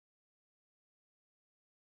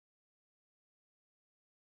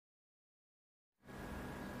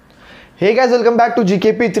Hey guys, welcome back to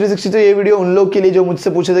GKP 360। तो ये video उन लोग के लिए जो मुझसे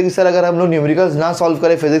पूछे थे कि सर अगर हम लोग न्यूमेरिकल्स ना सॉल्व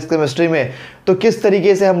करें फिजिक्स केमिस्ट्री में तो किस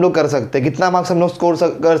तरीके से हम लोग कर सकते हैं, कितना मार्क्स हम लोग स्कोर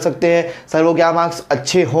कर सकते हैं, सर वो क्या मार्क्स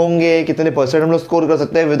अच्छे होंगे, कितने परसेंट हम लोग स्कोर कर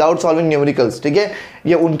सकते हैं विदाउट सॉल्विंग न्यूमेरिकल्स। ठीक है,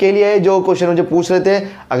 ये उनके लिए है जो क्वेश्चन मुझे पूछ रहे थे।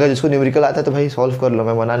 अगर जिसको न्यूमेरिकल आता है तो भाई सॉल्व कर लो,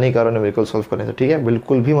 मैं मना नहीं कर रहा हूँ न्यूमेरिकल सॉल्व करने से, ठीक है,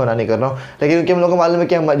 बिल्कुल भी मना नहीं कर रहा हूँ। लेकिन क्योंकि हम लोग को मालूम है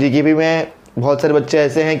कि हम जीकेपी में बहुत सारे बच्चे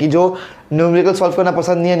ऐसे हैं कि जो न्यूमेरिकल सॉल्व करना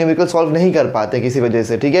पसंद नहीं है, न्यूमेरिकल सॉल्व नहीं कर पाते किसी वजह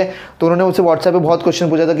से। ठीक है, तो उन्होंने मुझसे व्हाट्सएप पे बहुत क्वेश्चन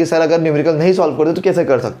पूछा था कि सर अगर न्यूमेरिकल नहीं सॉल्व करते तो कैसे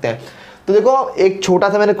कर सकते हैं। तो देखो, एक छोटा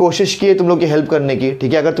सा मैंने कोशिश की है तुम लोग की हेल्प करने की।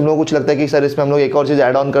 ठीक है, अगर तुम लोग कुछ लगता है कि सर इसमें हम लोग एक और चीज़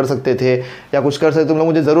ऐड ऑन कर सकते थे या कुछ कर सकते, तुम लोग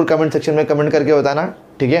मुझे ज़रूर कमेंट सेक्शन में कमेंट करके बताना।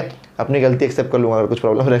 ठीक है, अपनी गलती एक्सेप्ट कर लूँगा अगर कुछ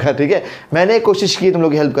प्रॉब्लम रहेगा। ठीक है, मैंने एक कोशिश की तुम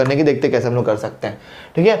लोग की हेल्प करने की, देखते कैसे हम लोग कर सकते हैं।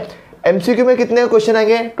 ठीक है, एमसीक्यू में कितने क्वेश्चन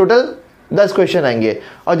आएंगे? टोटल 10 क्वेश्चन आएंगे।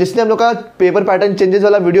 और जिसने हम लोग का पेपर पैटर्न चेंजेस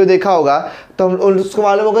वाला वीडियो देखा होगा तो उसको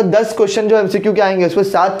मालूम होगा 10 क्वेश्चन जो एमसीक्यू के आएंगे उसमें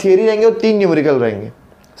 7 थियरी रहेंगे और 3 न्यूमेरिकल रहेंगे।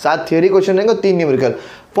 7 थियरी क्वेश्चन रहेंगे और 3 न्यूमेरिकल।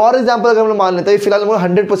 फॉर एग्जाम्पल अगर हम लोग मान लेते हैं, फिलहाल हम लोग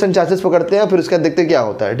 100% चांसेस पकड़ते हैं, फिर उसके बाद देखते हैं क्या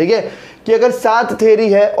होता है। ठीक है, कि अगर 7 थियरी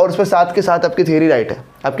है और उसमें 7 के 7 आपकी थियरी राइट है,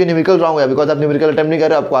 आपकी न्यूमेरिकल रॉन्ग है, बिकॉज आप न्यूमेरिकल अटेम्प्ट नहीं कर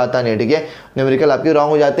रहे हो, आपको आता नहीं है। ठीक है, न्यूमेरिकल आपके रॉन्ग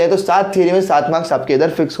हो जाते हैं, तो 7 थियरी में 7 मार्क्स आपके इधर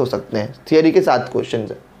फिक्स हो सकते हैं। थियरी के 7 क्वेश्चन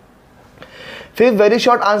है। फिर वेरी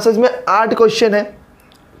शॉर्ट आंसर्स में 8 क्वेश्चन है।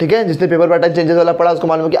 ठीक है, जिसने पेपर पैटर्न चेंजेस वाला पढ़ा उसको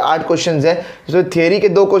मालूम है कि 8 क्वेश्चन है, जिसमें थियरी के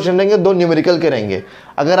 2 क्वेश्चन रहेंगे, 2 न्यूमेरिकल के रहेंगे।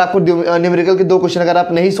 अगर आपको न्यूमेरिकल के 2 क्वेश्चन अगर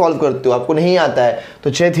आप नहीं सॉल्व करते हो, आपको नहीं आता है,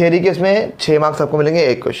 तो 6 थियरी के इसमें 6 मार्क्स आपको मिलेंगे,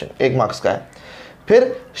 1 क्वेश्चन 1 मार्क्स का है।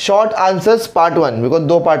 फिर short answers part 1, because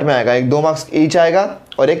 2 part में आएगा, एक 2 मार्क्स ईच आएगा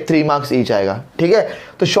और एक 3 मार्क्स ईच आएगा। ठीक है,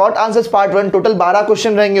 तो short answers part 1 total 12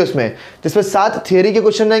 question रहेंगे उसमें, जिसमें 7 थियरी के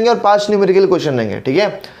क्वेश्चन रहेंगे और 5 न्यूमेरिकल क्वेश्चन रहेंगे। ठीक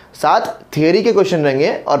है, 7 थियरी के क्वेश्चन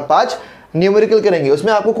रहेंगे और 5 न्यूमेरिकल करेंगे।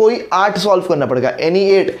 उसमें आपको कोई 8 सॉल्व करना पड़ेगा, एनी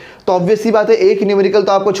 8। तो ऑब्वियस सी बात है, एक न्यूमेरिकल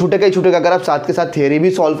तो आपको छूटेगा ही छूटेगा अगर आप 7 के साथ थियरी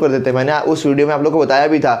भी सॉल्व कर देते हैं। मैंने उस वीडियो में आप लोगों को बताया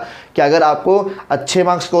भी था कि अगर आपको अच्छे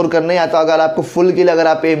मार्क्स स्कोर करने या तो अगर आपको फुल के लिए अगर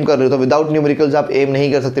आप एम कर रहे हो तो विदाउट न्यूमेरिकल्स आप एम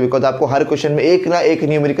नहीं कर सकते, बिकॉज आपको हर क्वेश्चन में एक ना एक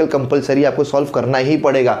न्यूमेरिकल कंपलसरी आपको सॉल्व करना ही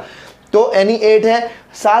पड़ेगा। तो एनी 8 है,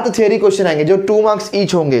 7 थियरी क्वेश्चन आएंगे जो 2 मार्क्स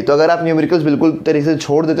ईच होंगे। तो अगर आप न्यूमेरिकल्स बिल्कुल तरीके से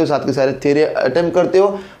छोड़ देते हो, 7 के सारे थियरी अटेम्प्ट करते हो,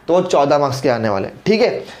 तो वो 14 मार्क्स के आने वाले। ठीक है,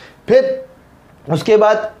 फिर उसके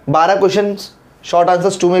बाद 12 क्वेश्चन शॉर्ट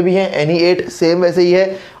आंसर्स 2 में भी हैं, एनी 8 सेम वैसे ही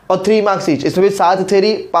है और 3 मार्क्स ईच। इसमें भी 7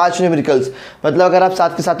 थियरी 5 न्यूमेरिकल्स, मतलब अगर आप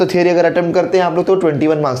 7 के साथ तो थियरी अगर अटेम्प्ट करते हैं आप लोग तो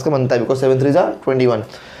 21 मार्क्स का बनता है, बिकॉज 7 3 21।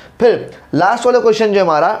 फिर लास्ट वाला क्वेश्चन जो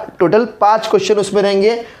हमारा टोटल 5 क्वेश्चन उसमें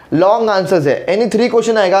रहेंगे, लॉन्ग आंसर्स है, एनी 3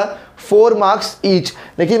 क्वेश्चन आएगा, 4 मार्क्स ईच।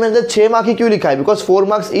 लेकिन मैंने 6 मार्क्स ही क्यों लिखा है, बिकॉज 4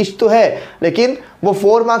 मार्क्स ईच तो है, लेकिन वो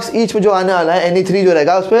 4 मार्क्स ईच में जो आने वाला है एनी 3 जो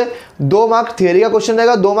रहेगा उसमें 2 मार्क थियरी का क्वेश्चन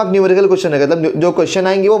रहेगा, 2 मार्क न्यूमेरिकल क्वेश्चन रहेगा। मतलब जो क्वेश्चन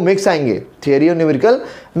आएंगे वो मिक्स आएंगे, थियरी और न्यूमेरिकल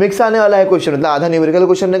मिक्स आने वाला है क्वेश्चन, मतलब आधा न्यूमेरिकल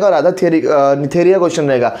क्वेश्चन रहेगा और आधा थियरी का क्वेश्चन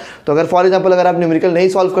रहेगा। तो अगर फॉर एग्जाम्पल अगर आप न्यूमेरिकल नहीं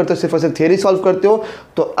सॉल्व करते हो, सिर्फ और सिर्फ थियरी सॉल्व करते हो,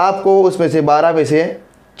 तो आपको उसमें से 12 में से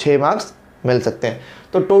 6 मार्क्स मिल सकते हैं।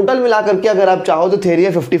 तो टोटल मिलाकर के अगर आप चाहो तो थियरी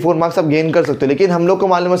में 54 मार्क्स आप गेन कर सकते हो। लेकिन हम लोग को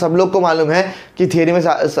मालूम है, सब लोग को मालूम है कि थियरी में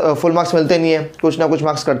फुल मार्क्स मिलते नहीं है, कुछ ना कुछ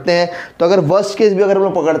मार्क्स कटते हैं। तो अगर वर्स्ट केस भी अगर हम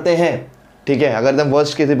लोग पकड़ते हैं, ठीक है, अगर एकदम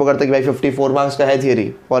वर्स्ट केस भी पकड़ते हैं कि भाई 54 मार्क्स का है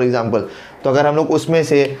थियरी फॉर एग्जाम्पल, तो अगर हम लोग उसमें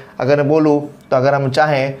से अगर मैं बोलूँ तो अगर हम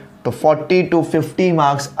चाहें तो 40 to 50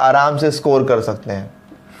 मार्क्स आराम से स्कोर कर सकते हैं।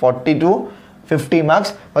 40 to 50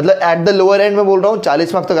 मार्क्स, मतलब एट द लोअर एंड में बोल रहा हूँ,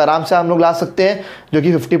 40 मार्क्स तक आराम से हम लोग ला सकते हैं, जो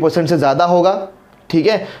कि 50% से ज़्यादा होगा। ठीक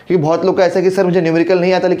है, क्योंकि बहुत लोग का ऐसा है कि सर मुझे न्यूमेरिकल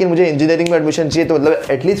नहीं आता लेकिन मुझे इंजीनियरिंग में एडमिशन चाहिए, तो मतलब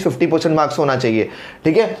एटलीस्ट 50% मार्क्स होना चाहिए।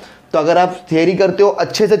 ठीक है, तो अगर आप थियरी करते हो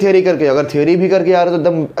अच्छे से थियरी करके जाओ, अगर थियरी भी करके आ रहे हो तो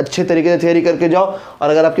एकदम अच्छे तरीके से थियरी करके जाओ, और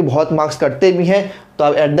अगर आपके बहुत मार्क्स कटते भी हैं तो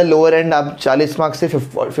आप एट द लोअर एंड आप 40 मार्क्स से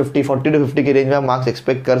 40 to 50 की रेंज में आप मार्क्स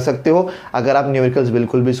एक्सपेक्ट कर सकते हो अगर आप न्यूमेरिकल्स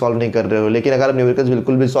बिल्कुल भी सॉल्व नहीं कर रहे हो। लेकिन अगर आप न्यूमेरिकल्स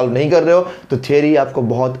बिल्कुल भी सॉल्व नहीं कर रहे हो तो थियरी आपको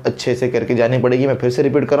बहुत अच्छे से करके जानी पड़ेगी। मैं फिर से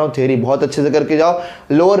रिपीट कर रहा हूँ, थियरी बहुत अच्छे से करके जाओ।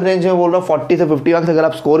 लोअर रेंज में बोल रहा हूँ 40 से 50 मार्क्स अगर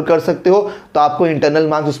आप स्कोर कर सकते हो तो आपको इंटरनल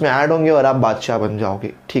मार्क्स उसमें ऐड होंगे और आप बादशाह बन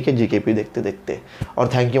जाओगे। ठीक है, जीकेपी देखते देखते। और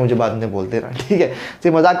थैंक यू, मुझे बाद में बोल देना। ठीक है,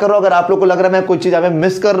 सिर्फ मजाक कर रहा हूँ। अगर आप लोग को लग रहा है मैं कोई चीज़ मैं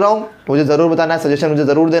मिस कर रहा हूँ मुझे ज़रूर बताना है, सजेशन मुझे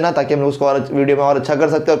ज़रूर देना, ताकि हम लोग उसको और वीडियो में और अच्छा कर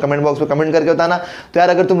सकते हैं। और कमेंट बॉक्स में कमेंट करके बताना। तो यार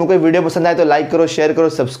अगर तुम लोग को वीडियो पसंद आए तो लाइक करो, शेयर करो,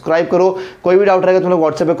 सब्सक्राइब करो। कोई भी डाउट रहेगा तुम लोग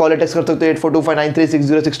व्हाट्सएप पे कॉल टेक्स्ट कर सकते हो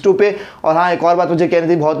 8425936062 पे। और हाँ, एक और बात मुझे कहनी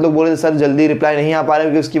थी, बहुत लोग बोल रहे थे सर जल्दी रिप्लाई नहीं आ पा रहे,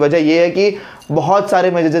 क्योंकि उसकी वजह ये है कि बहुत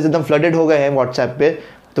सारे मैसेजेस एकदम फ्लडेड हो गए हैं व्हाट्सएप पे।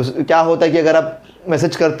 तो क्या होता है कि अगर आप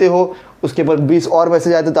मैसेज करते हो उसके ऊपर 20 और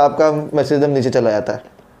मैसेज आते तो आपका मैसेज एकदम नीचे चला जाता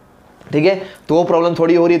है। ठीक है, तो वो प्रॉब्लम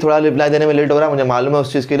थोड़ी हो रही है, थोड़ा रिप्लाई देने में लेट हो रहा है, मुझे मालूम है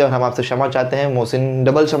उस चीज़ के लिए, और हम आपसे क्षमा चाहते हैं। मोहसिन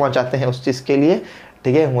डबल क्षमा चाहते हैं उस चीज़ के लिए।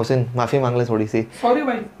 ठीक है मोहसिन, माफ़ी मांग ले थोड़ी सी। सॉरी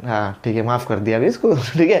भाई। हाँ ठीक है, माफ़ कर दिया अभी इसको।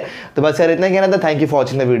 ठीक है, तो बस यार इतना ही कहना था। Thank you for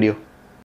watching the video.